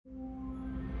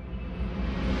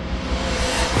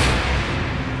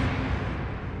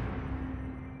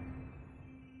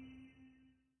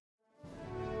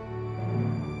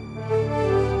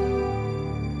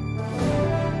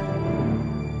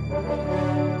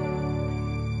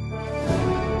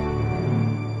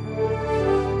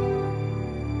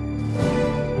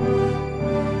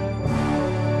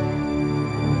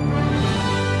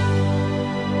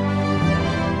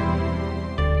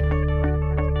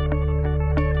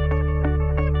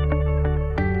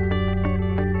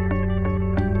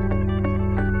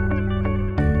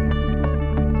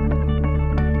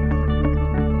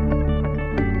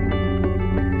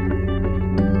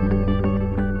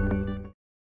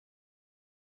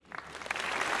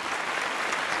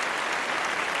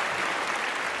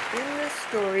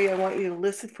story, I want you to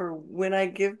listen for when I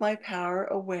give my power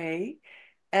away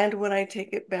and when I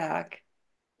take it back,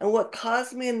 and what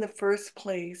caused me in the first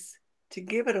place to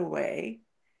give it away.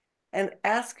 And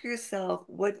ask yourself,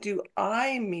 what do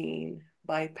I mean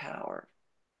by power?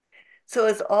 So,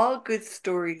 as all good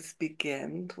stories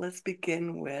begin, let's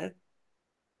begin with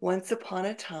once upon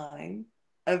a time,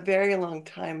 a very long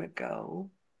time ago.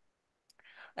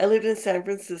 I lived in San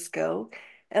Francisco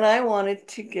and I wanted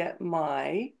to get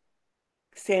my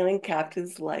sailing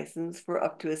captain's license for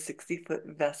up to a 60-foot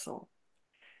vessel.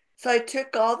 So I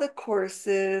took all the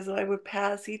courses and I would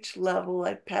pass each level.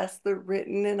 I'd pass the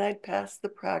written and I'd pass the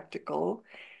practical.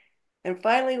 And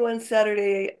finally, one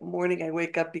Saturday morning, I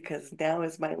wake up because now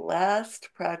is my last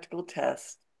practical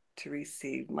test to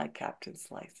receive my captain's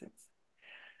license.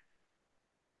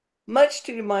 Much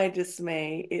to my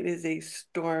dismay, it is a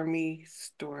stormy,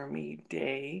 stormy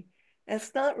day. And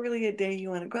it's not really a day you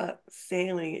want to go out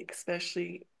sailing,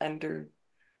 especially under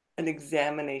an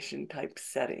examination type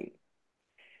setting.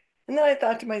 And then I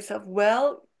thought to myself,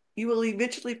 well, you will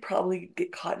eventually probably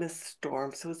get caught in a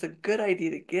storm. So it's a good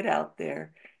idea to get out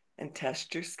there and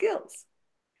test your skills.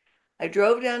 I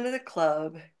drove down to the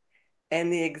club,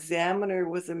 and the examiner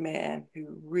was a man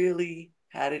who really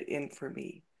had it in for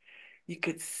me. You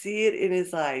could see it in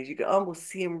his eyes. You could almost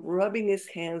see him rubbing his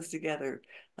hands together,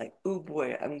 like, oh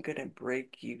boy, I'm going to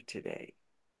break you today.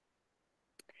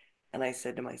 And I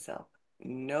said to myself,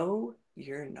 no,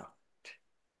 you're not.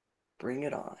 Bring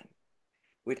it on,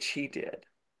 which he did.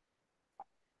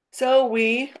 So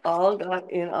we all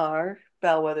got in our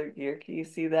bellwether gear. Can you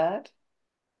see that?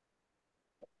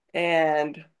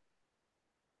 And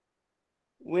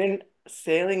went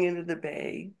sailing into the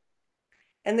bay.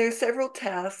 And there are several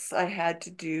tasks I had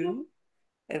to do,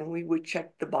 and we would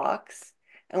check the box.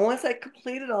 And once I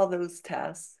completed all those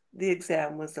tasks, the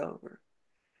exam was over,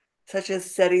 such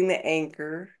as setting the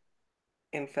anchor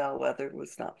in foul weather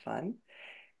was not fun,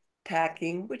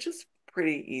 tacking, which is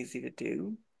pretty easy to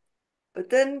do.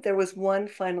 But then there was one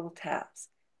final task.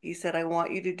 He said, I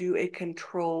want you to do a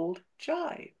controlled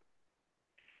jibe.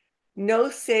 No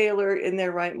sailor in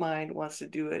their right mind wants to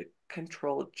do a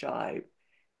controlled jibe,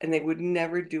 and they would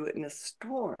never do it in a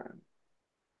storm.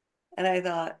 And I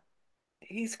thought,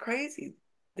 he's crazy.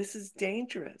 This is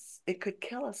dangerous. It could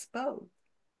kill us both.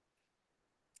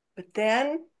 But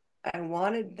then I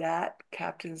wanted that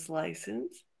captain's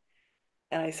license,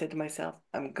 and I said to myself,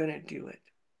 I'm going to do it.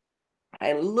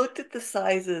 I looked at the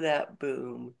size of that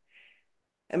boom,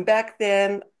 and back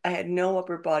then I had no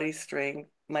upper body strength.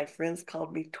 My friends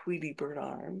called me Tweety Bird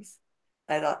Arms.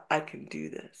 I thought, I can do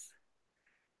this.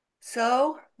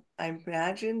 So I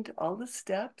imagined all the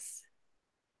steps,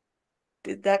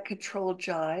 did that controlled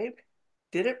jibe,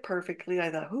 did it perfectly.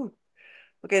 I thought, ooh,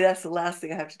 okay, that's the last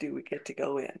thing I have to do. We get to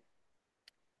go in.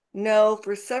 No,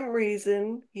 for some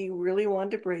reason, he really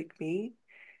wanted to break me.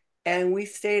 And we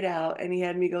stayed out, and he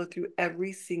had me go through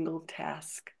every single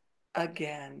task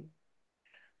again.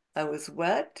 I was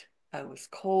wet. I was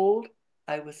cold.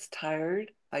 I was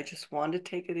tired. I just wanted to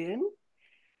take it in.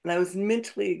 And I was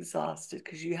mentally exhausted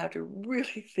because you have to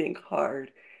really think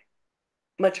hard,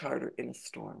 much harder in a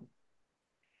storm.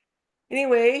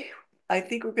 Anyway, I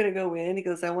think we're going to go in. He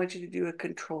goes, I want you to do a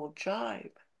controlled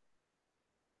jibe.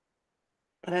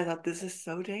 And I thought, this is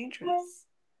so dangerous.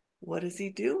 What is he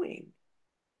doing?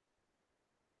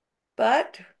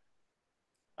 But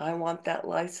I want that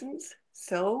license.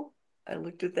 So I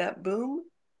looked at that boom,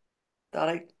 thought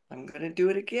I'm going to do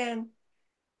it again.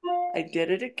 I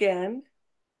did it again.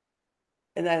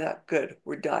 And I thought, good,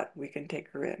 we're done. We can take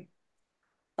her in.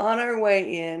 On our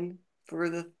way in, for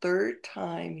the third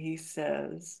time, he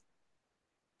says,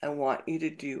 I want you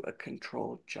to do a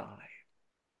controlled jibe.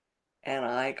 And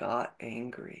I got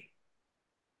angry.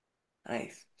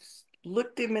 I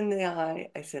looked him in the eye.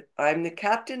 I said, I'm the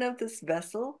captain of this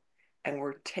vessel, and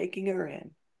we're taking her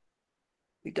in.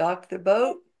 We docked the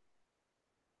boat.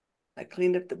 I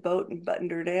cleaned up the boat and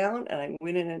buttoned her down, and I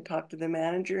went in and talked to the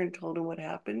manager and told him what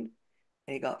happened,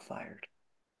 and he got fired.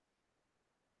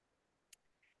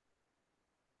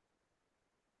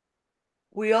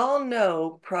 We all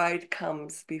know pride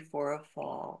comes before a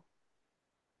fall,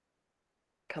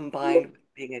 combined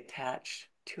with being attached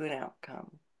to an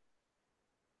outcome.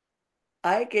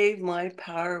 I gave my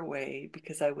power away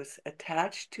because I was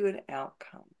attached to an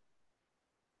outcome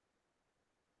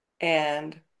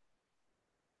and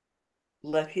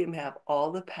let him have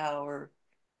all the power,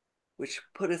 which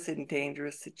put us in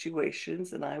dangerous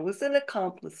situations. And I was an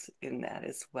accomplice in that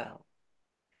as well.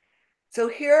 So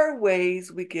here are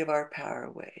ways we give our power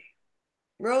away.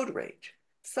 Road rage.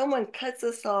 Someone cuts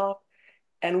us off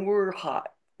and we're hot.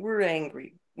 We're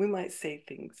angry. We might say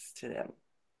things to them.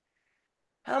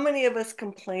 How many of us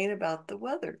complain about the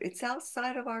weather? It's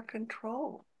outside of our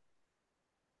control.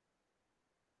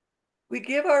 We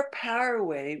give our power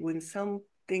away when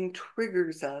something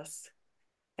triggers us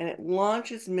and it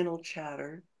launches mental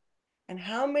chatter. And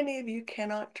how many of you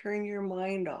cannot turn your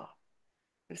mind off?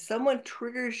 If someone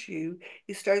triggers you,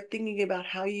 you start thinking about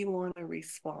how you want to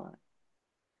respond.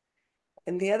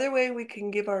 And the other way we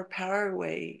can give our power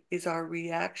away is our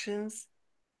reactions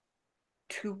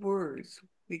to words.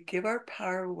 We give our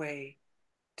power away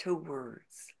to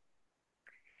words.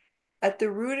 At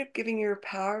the root of giving your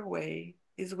power away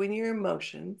is when your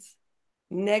emotions,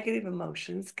 negative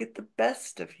emotions, get the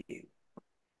best of you.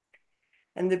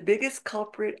 And the biggest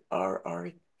culprit are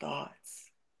our thoughts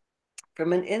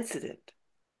from an incident.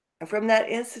 And from that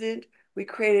incident, we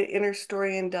create an inner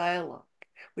story and dialogue,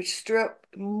 which stir up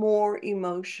more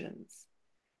emotions.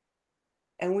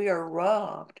 And we are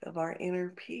robbed of our inner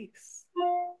peace.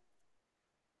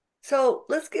 So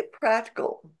let's get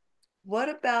practical. What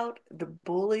about the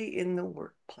bully in the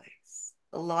workplace?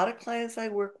 A lot of clients I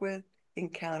work with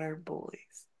encounter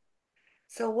bullies.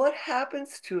 So what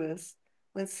happens to us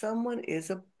when someone is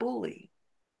a bully?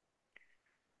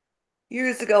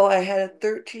 Years ago, I had a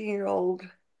 13-year-old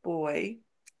boy,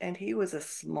 and he was a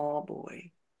small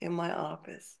boy in my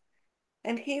office,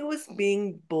 and he was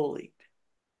being bullied.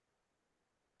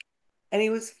 And he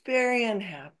was very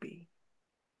unhappy,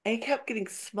 and he kept getting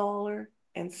smaller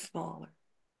and smaller.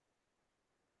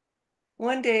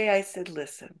 One day I said,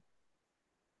 listen,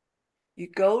 you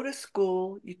go to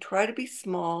school, you try to be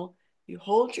small, you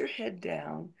hold your head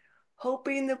down,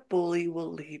 hoping the bully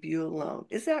will leave you alone.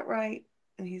 Is that right?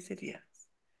 And he said, yes.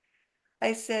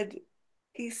 I said,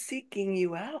 he's seeking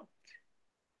you out.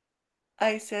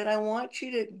 I said, I want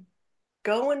you to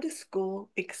go into school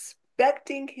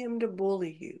expecting him to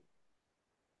bully you.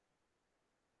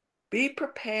 Be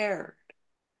prepared.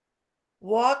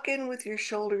 Walk in with your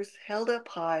shoulders held up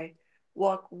high.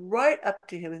 Walk right up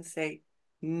to him and say,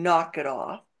 knock it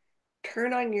off.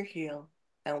 Turn on your heel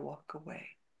and walk away.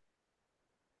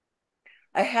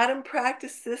 I had him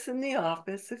practice this in the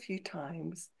office a few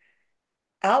times,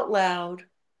 out loud,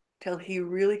 till he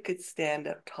really could stand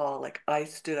up tall, like I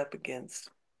stood up against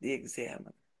the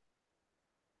examiner.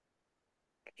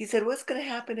 He said, what's going to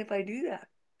happen if I do that?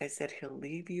 I said, he'll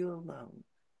leave you alone.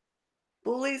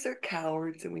 Bullies are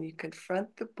cowards, and when you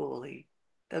confront the bully,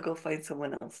 they'll go find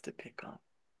someone else to pick on.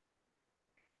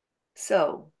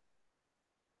 So,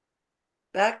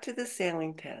 back to the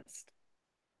sailing test.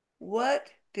 What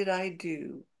did I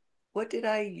do? What did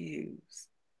I use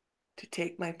to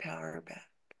take my power back?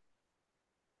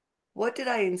 What did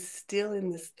I instill in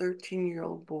this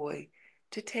 13-year-old boy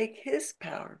to take his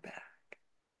power back?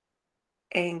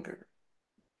 Anger.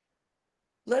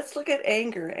 Let's look at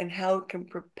anger and how it can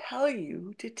propel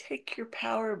you to take your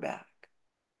power back.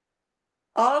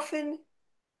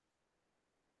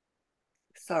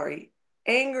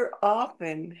 Anger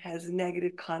often has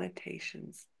negative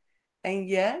connotations, and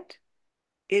yet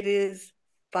it is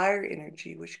fire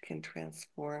energy which can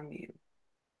transform you.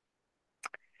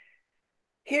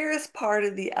 Here is part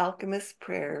of the alchemist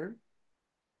prayer.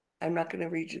 I'm not going to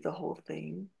read you the whole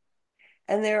thing.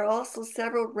 And there are also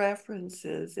several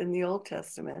references in the Old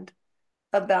Testament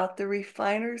about the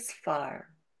refiner's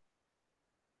fire.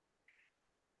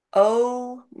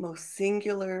 Oh, most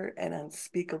singular and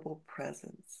unspeakable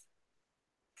presence,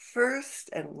 first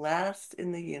and last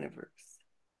in the universe,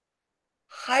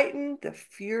 heighten the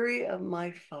fury of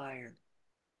my fire.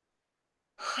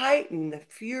 Heighten the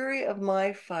fury of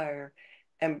my fire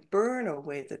and burn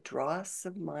away the dross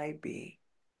of my being.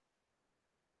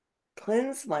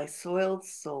 Cleanse my soiled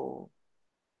soul.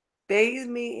 Bathe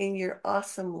me in your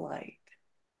awesome light.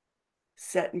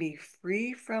 Set me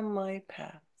free from my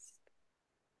past.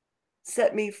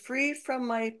 Set me free from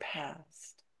my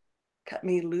past. Cut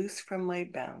me loose from my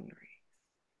boundaries.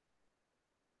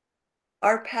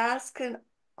 Our past can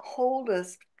hold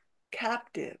us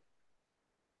captive.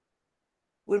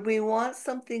 When we want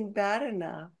something bad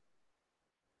enough,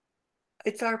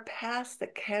 it's our past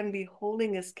that can be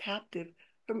holding us captive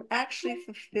from actually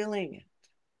fulfilling it.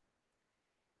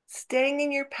 Staying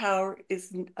in your power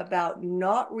is about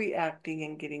not reacting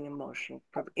and getting emotional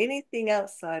from anything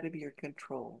outside of your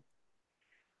control.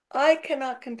 I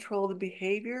cannot control the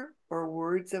behavior or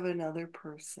words of another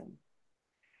person.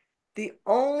 The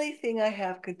only thing I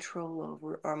have control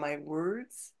over are my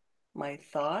words, my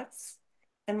thoughts,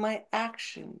 and my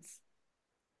actions.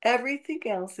 Everything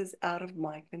else is out of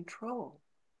my control.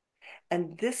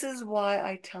 And this is why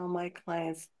I tell my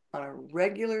clients on a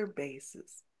regular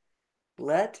basis,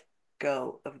 let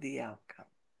go of the outcome.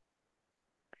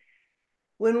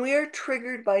 When we are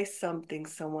triggered by something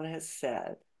someone has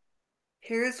said,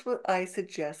 here's what I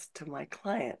suggest to my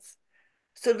clients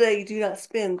so they do not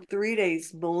spend 3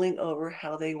 days mulling over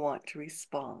how they want to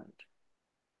respond.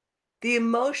 The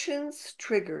emotions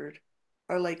triggered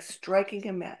are like striking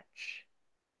a match.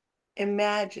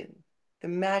 Imagine the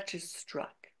match is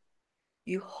struck.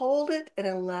 You hold it and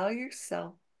allow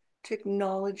yourself to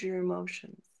acknowledge your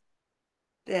emotions.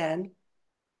 Then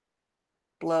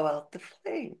blow out the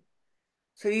flame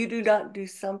so you do not do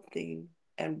something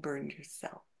and burn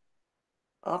yourself.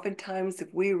 Oftentimes, if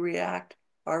we react,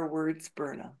 our words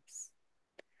burn us.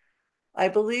 I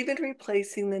believe in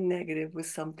replacing the negative with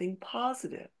something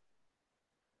positive.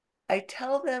 I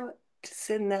tell them to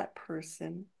send that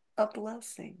person a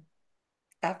blessing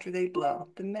after they blow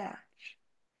out the match.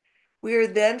 We are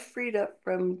then freed up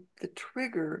from the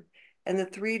trigger and the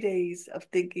 3 days of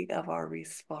thinking of our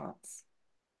response.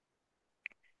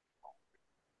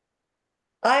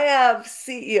 I have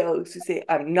CEOs who say,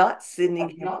 I'm not sending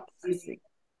him a blessing.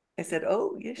 I said,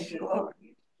 oh, yes, you are.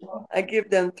 I give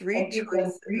them three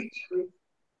choices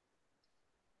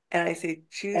and I say,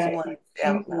 choose one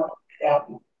out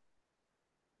loud.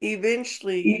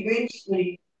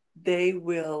 Eventually, they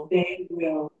will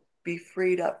be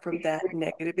freed up from that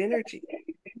negative energy.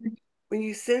 When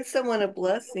you send someone a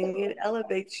blessing, it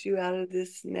elevates you out of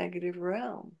this negative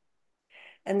realm.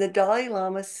 And the Dalai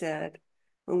Lama said,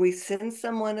 when we send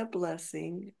someone a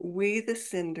blessing, we, the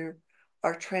sender,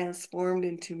 are transformed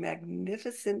into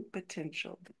magnificent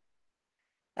potential.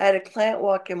 I had a client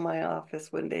walk in my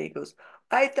office one day. He goes,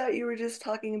 I thought you were just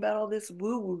talking about all this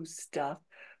woo-woo stuff.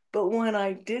 But when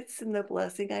I did send the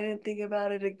blessing, I didn't think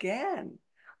about it again.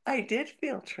 I did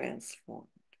feel transformed.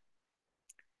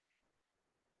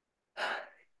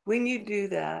 When you do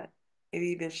that, it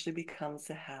eventually becomes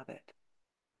a habit.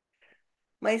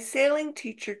 My sailing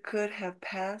teacher could have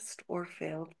passed or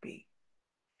failed me.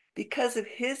 Because of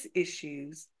his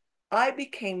issues, I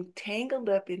became tangled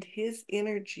up in his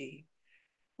energy,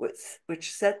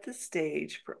 which set the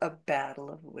stage for a battle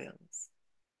of wills.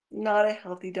 Not a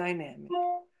healthy dynamic.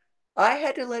 I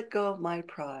had to let go of my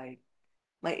pride,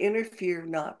 my inner fear of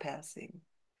not passing.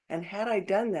 And had I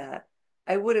done that,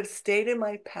 I would have stayed in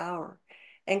my power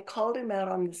and called him out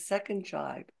on the second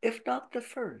jibe, if not the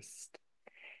first.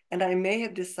 And I may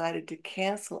have decided to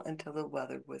cancel until the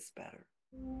weather was better.